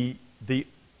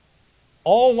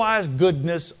all-wise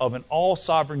goodness of an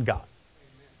all-sovereign God.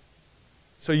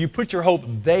 So you put your hope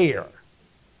there.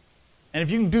 And if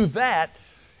you can do that,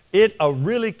 it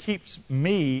really keeps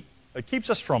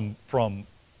us from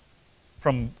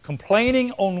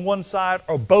complaining on one side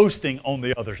or boasting on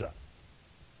the other side.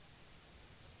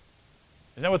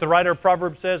 Isn't that what the writer of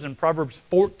Proverbs says in Proverbs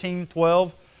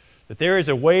 14:12? That there is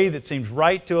a way that seems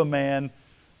right to a man,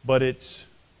 but the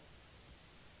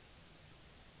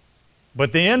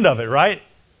end of it, right,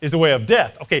 is the way of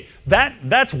death. Okay,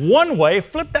 that's one way.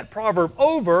 Flip that proverb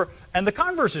over, and the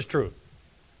converse is true.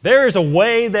 There is a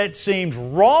way that seems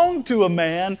wrong to a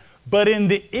man, but in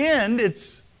the end,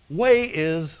 its way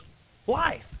is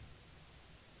life.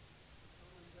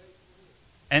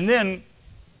 And then,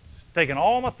 it's taking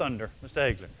all my thunder,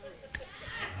 Mr. Hagler.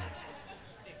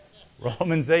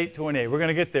 Romans 8:28. We're going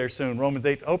to get there soon. Romans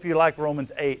 8. I hope you like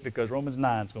Romans 8 because Romans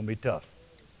 9 is going to be tough.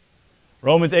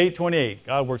 Romans 8:28.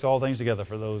 God works all things together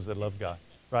for those that love God.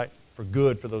 Right? For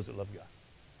good for those that love God.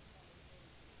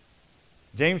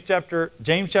 James chapter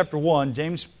 1.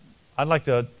 Did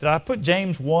I put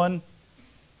James 1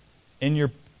 in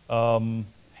your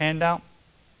handout?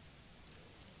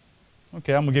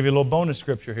 Okay, I'm going to give you a little bonus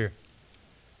scripture here.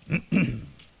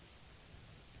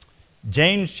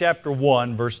 James chapter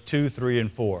 1, verse 2, 3,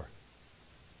 and 4.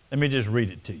 Let me just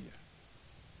read it to you.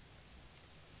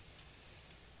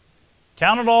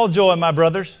 Count it all joy, my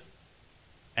brothers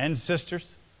and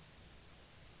sisters,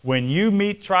 when you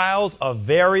meet trials of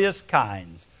various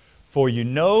kinds, for you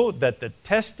know that the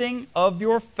testing of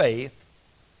your faith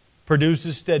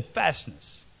produces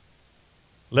steadfastness.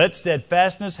 Let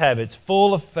steadfastness have its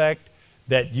full effect,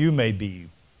 that you may be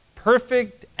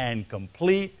perfect and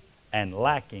complete and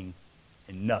lacking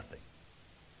in nothing.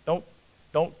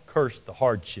 Don't curse the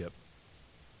hardship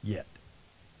yet.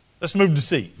 Let's move to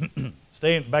C.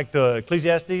 Staying back to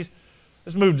Ecclesiastes.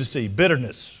 Let's move to C.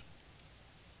 Bitterness.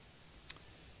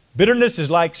 Bitterness is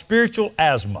like spiritual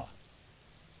asthma.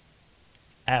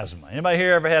 Asthma. Anybody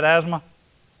here ever had asthma?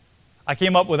 I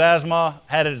came up with asthma,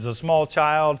 had it as a small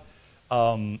child.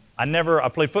 I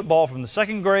played football from the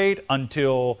second grade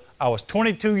until I was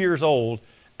 22 years old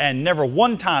and never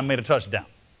one time made a touchdown.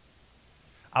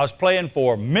 I was playing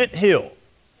for Mint Hill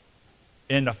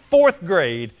in the fourth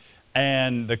grade,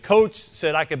 and the coach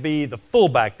said I could be the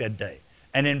fullback that day.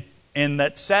 And in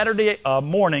that Saturday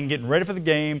morning, getting ready for the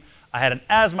game, I had an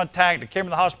asthma attack. They came to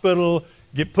the hospital,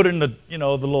 get put in the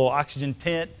little oxygen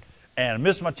tent, and I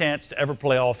missed my chance to ever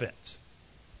play offense.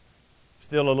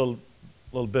 Still a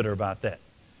little bitter about that.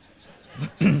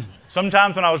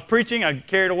 Sometimes when I was preaching, I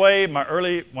carried away when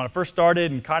I first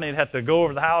started, and Connie would have to go over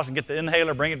to the house and get the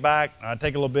inhaler, bring it back, and I'd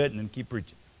take a little bit and then keep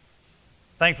preaching.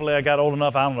 Thankfully, I got old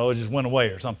enough, I don't know, it just went away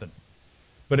or something.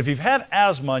 But if you've had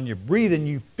asthma and you're breathing,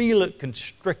 you feel it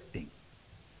constricting.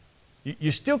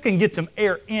 You still can get some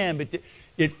air in, but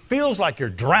it feels like you're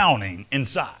drowning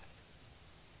inside.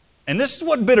 And this is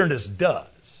what bitterness does.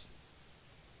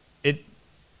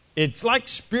 It's like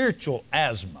spiritual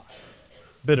asthma,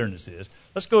 bitterness is.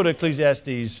 Let's go to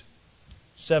Ecclesiastes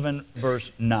 7,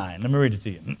 verse 9. Let me read it to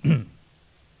you.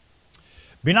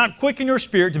 Be not quick in your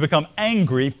spirit to become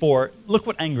angry, for look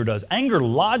what anger does. Anger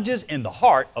lodges in the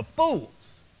heart of fools.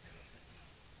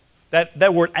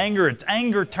 That word anger, it's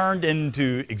anger turned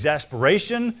into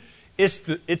exasperation. It's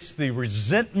the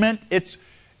resentment. It's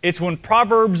when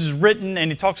Proverbs is written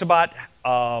and he talks about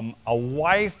a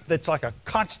wife that's like a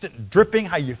constant dripping,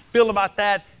 how you feel about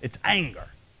that. It's anger.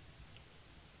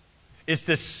 It's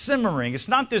this simmering. It's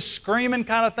not this screaming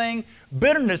kind of thing.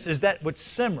 Bitterness is that which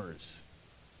simmers.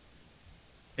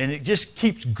 And it just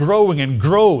keeps growing and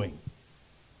growing.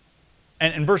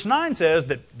 And verse 9 says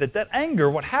that anger,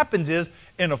 what happens is,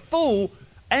 in a fool,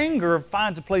 anger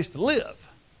finds a place to live,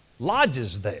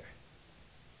 lodges there.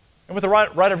 And with the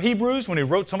writer of Hebrews, when he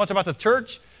wrote so much about the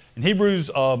church, in Hebrews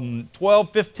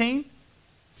 12:15,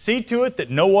 see to it that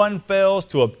no one fails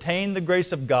to obtain the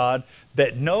grace of God,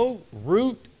 that no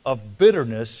root of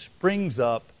bitterness springs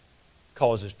up,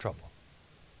 causes trouble.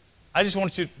 I just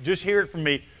want you to just hear it from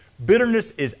me.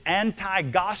 Bitterness is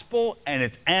anti-gospel and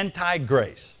it's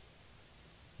anti-grace.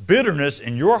 Bitterness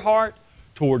in your heart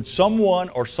towards someone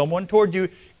or someone toward you,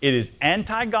 it is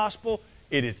anti-gospel,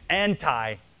 it is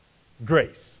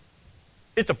anti-grace.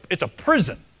 It's a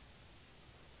prison.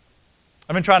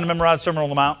 I've been trying to memorize Sermon on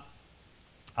the Mount.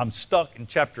 I'm stuck in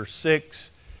chapter 6.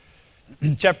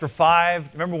 In chapter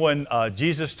 5, remember when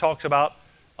Jesus talks about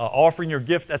offering your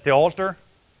gift at the altar?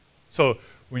 So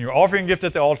when you're offering a gift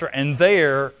at the altar, and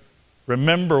there,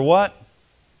 remember what?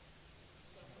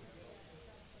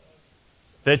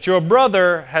 That your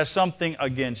brother has something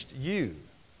against you.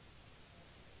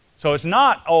 So it's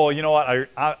not, oh, you know what,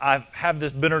 I have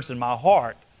this bitterness in my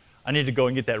heart. I need to go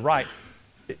and get that right.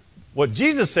 What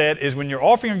Jesus said is when you're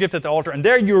offering your gift at the altar, and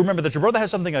there you remember that your brother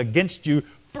has something against you,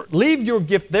 leave your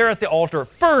gift there at the altar.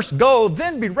 First go,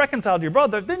 then be reconciled to your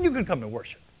brother, then you can come and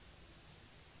worship.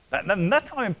 That's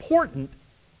how important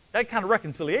that kind of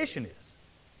reconciliation is.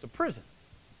 It's a prison.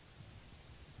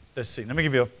 Let's see. Let me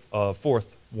give you a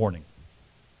fourth warning.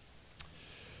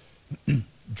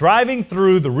 Driving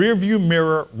through the rearview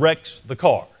mirror wrecks the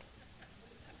car.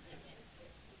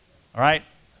 All right?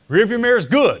 Rearview mirror is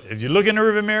good. If you look in the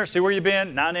rearview mirror, see where you've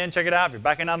been, now and then, check it out. If you're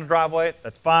backing down the driveway,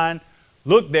 that's fine.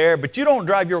 Look there, but you don't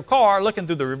drive your car looking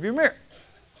through the rearview mirror.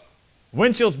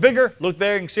 Windshield's bigger, look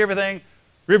there, you can see everything.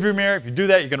 Rearview mirror, if you do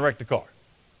that, you're going to wreck the car.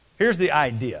 Here's the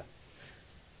idea.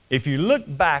 If you look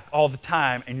back all the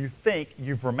time and you think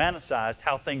you've romanticized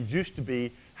how things used to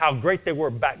be, how great they were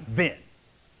back then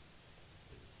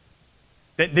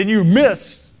you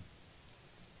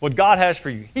what God has for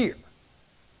you here.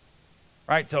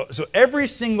 Right? So every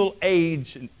single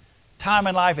age and time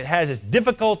in life, it has its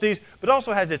difficulties, but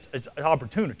also has its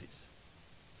opportunities.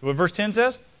 So what verse 10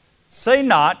 says? Say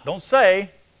not, don't say,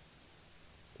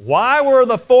 why were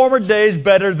the former days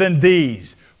better than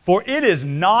these? For it is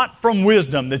not from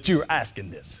wisdom that you are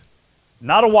asking this.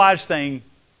 Not a wise thing.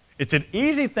 It's an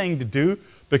easy thing to do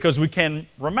because we can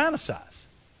romanticize.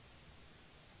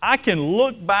 I can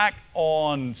look back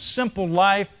on simple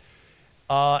life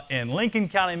in Lincoln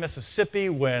County, Mississippi,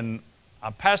 when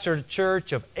I pastored a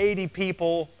church of 80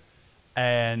 people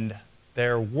and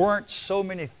there weren't so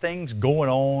many things going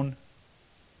on.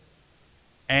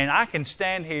 And I can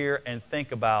stand here and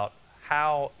think about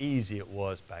how easy it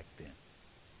was back then.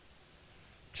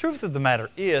 Truth of the matter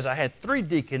is, I had 3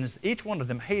 deacons. Each one of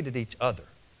them hated each other.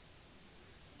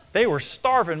 They were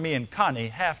starving me and Connie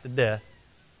half to death.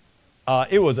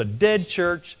 It was a dead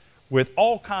church with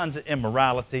all kinds of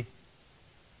immorality.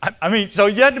 I mean, so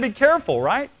you have to be careful,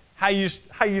 right? How you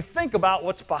think about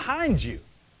what's behind you.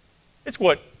 It's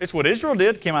what Israel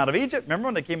did. Came out of Egypt. Remember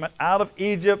when they came out of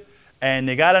Egypt and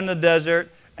they got in the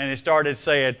desert and they started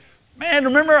saying, "Man,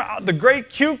 remember the great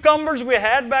cucumbers we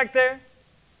had back there?"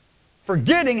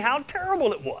 Forgetting how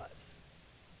terrible it was.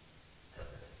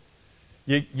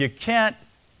 You can't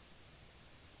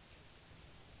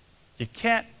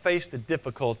face the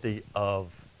difficulty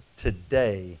of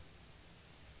today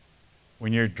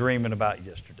when you're dreaming about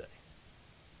yesterday.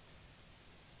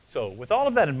 So with all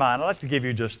of that in mind, I'd like to give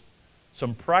you just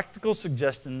some practical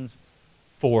suggestions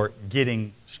for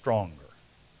getting stronger.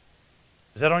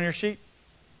 Is that on your sheet?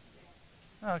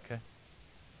 Oh, okay.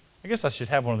 I guess I should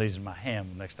have one of these in my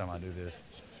hand next time I do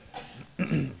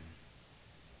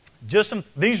this.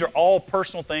 These are all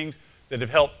personal things that have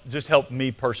helped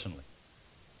me personally.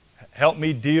 Help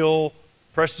me deal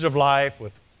pressures of life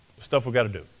with stuff we've got to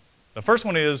do. The first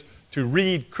one is to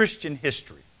read Christian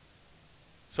history.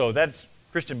 So that's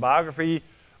Christian biography,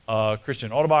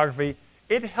 Christian autobiography.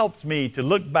 It helps me to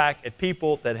look back at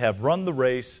people that have run the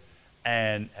race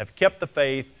and have kept the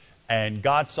faith, and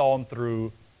God saw them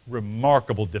through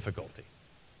remarkable difficulty.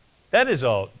 That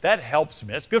helps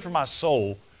me. That's good for my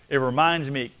soul. It reminds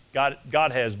me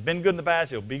God has been good in the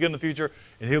past, He'll be good in the future,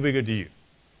 and He'll be good to you.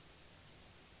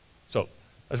 So,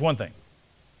 that's one thing.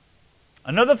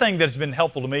 Another thing that's been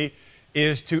helpful to me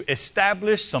is to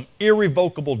establish some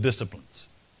irrevocable disciplines.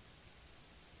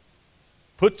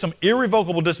 Put some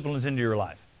irrevocable disciplines into your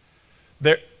life.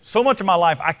 So much of my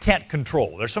life I can't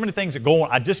control. There's so many things that go on,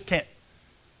 I just can't.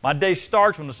 My day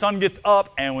starts when the sun gets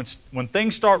up, and when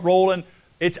things start rolling,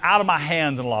 it's out of my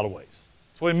hands in a lot of ways.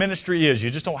 That's the way ministry is.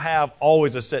 You just don't have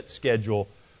always a set schedule.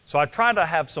 So I try to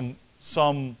have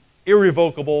some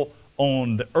irrevocable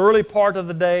on the early part of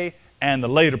the day and the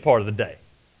later part of the day.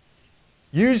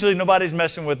 Usually nobody's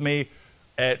messing with me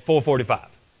at 4:45.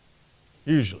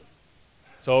 Usually.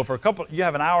 So for you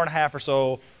have an hour and a half or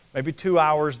so, maybe 2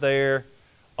 hours there.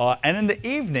 And in the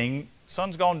evening,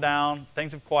 sun's gone down,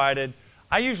 things have quieted.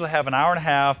 I usually have an hour and a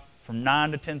half from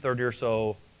 9 to 10:30 or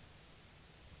so.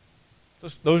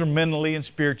 Those are mentally and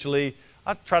spiritually.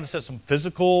 I try to set some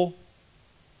physical,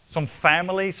 some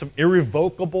family, some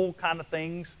irrevocable kind of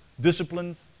things,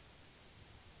 disciplines.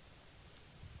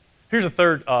 Here's a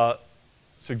third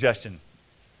suggestion.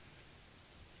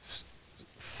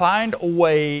 Find a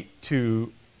way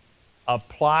to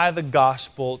apply the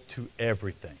gospel to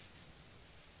everything.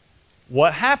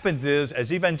 What happens is,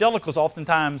 as evangelicals,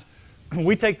 oftentimes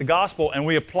we take the gospel and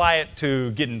we apply it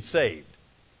to getting saved.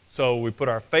 So we put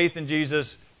our faith in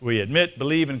Jesus, we admit,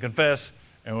 believe, and confess,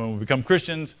 and when we become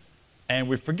Christians, and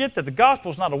we forget that the gospel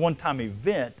is not a one-time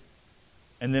event,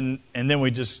 and then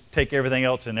we just take everything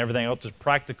else, and everything else is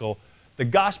practical. The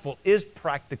gospel is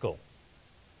practical.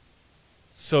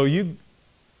 So you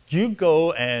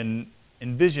go and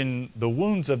envision the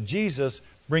wounds of Jesus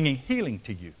bringing healing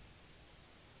to you.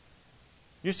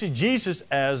 You see Jesus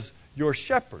as your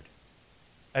shepherd,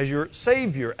 as your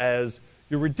Savior, as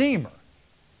your Redeemer.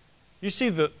 You see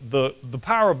the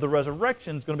power of the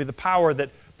resurrection is going to be the power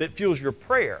that fuels your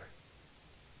prayer.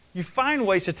 You find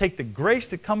ways to take the grace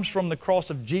that comes from the cross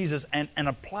of Jesus and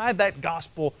apply that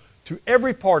gospel to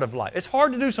every part of life. It's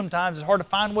hard to do sometimes. It's hard to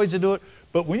find ways to do it.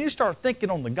 But when you start thinking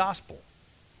on the gospel,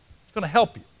 it's going to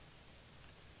help you.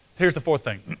 Here's the fourth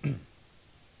thing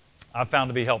I've found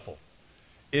to be helpful,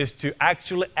 is to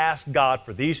actually ask God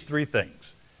for these three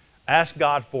things. Ask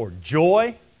God for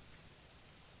joy,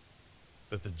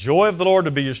 that the joy of the Lord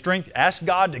to be your strength. Ask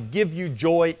God to give you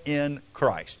joy in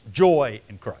Christ. Joy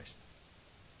in Christ.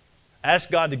 Ask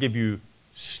God to give you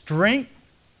strength,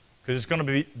 because it's going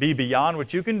to be beyond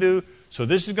what you can do. So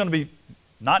this is going to be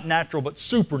not natural, but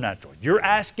supernatural. You're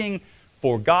asking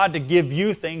for God to give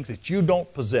you things that you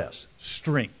don't possess.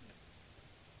 Strength.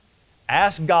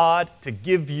 Ask God to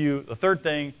give you, the third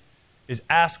thing is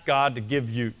ask God to give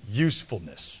you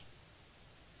usefulness.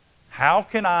 How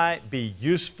can I be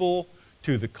useful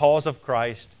to the cause of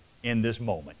Christ in this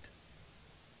moment?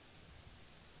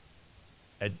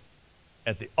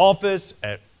 At the office,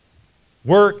 at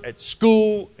work, at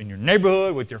school, in your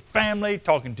neighborhood, with your family,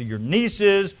 talking to your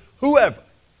nieces, whoever.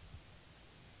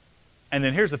 And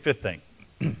then here's the fifth thing.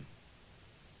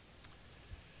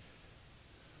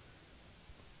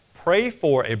 Pray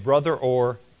for a brother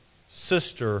or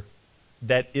sister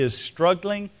that is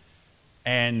struggling.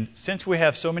 And since we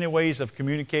have so many ways of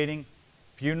communicating,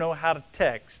 if you know how to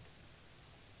text,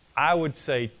 I would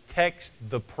say text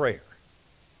the prayer.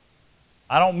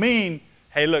 I don't mean,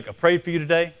 hey, look, I prayed for you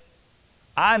today.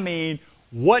 I mean,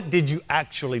 what did you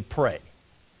actually pray?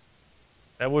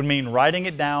 That would mean writing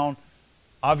it down.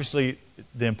 Obviously,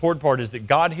 the important part is that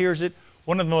God hears it.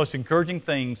 One of the most encouraging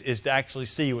things is to actually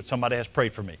see what somebody has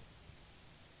prayed for me.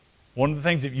 One of the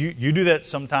things, if you do that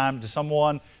sometime to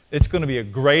someone, it's going to be a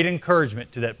great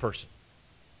encouragement to that person.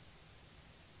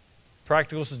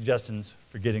 Practical suggestions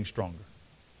for getting stronger.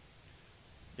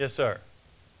 Yes, sir.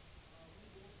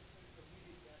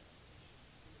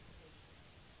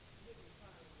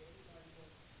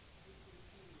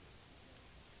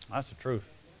 That's the truth.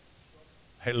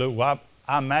 Hey, Luke, well,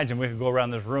 I imagine we could go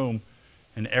around this room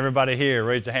and everybody here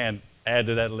raise a hand, add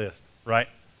to that list, right?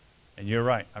 And you're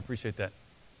right. I appreciate that.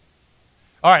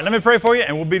 All right, let me pray for you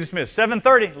and we'll be dismissed.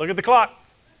 7:30. Look at the clock.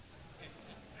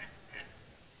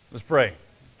 Let's pray.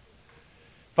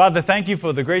 Father, thank you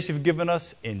for the grace you've given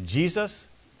us in Jesus.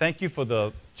 Thank you for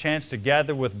the chance to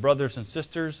gather with brothers and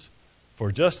sisters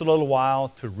for just a little while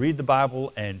to read the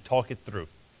Bible and talk it through.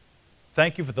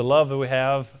 Thank you for the love that we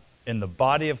have in the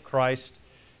body of Christ.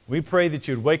 We pray that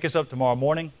you'd wake us up tomorrow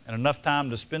morning and enough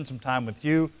time to spend some time with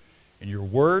you and your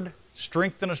word.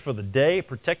 Strengthen us for the day.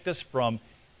 Protect us from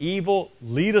evil.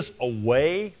 Lead us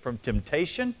away from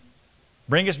temptation.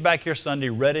 Bring us back here Sunday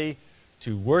ready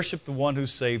to worship the one who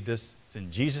saved us. It's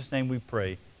in Jesus' name we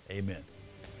pray. Amen.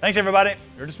 Thanks, everybody.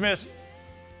 You're dismissed.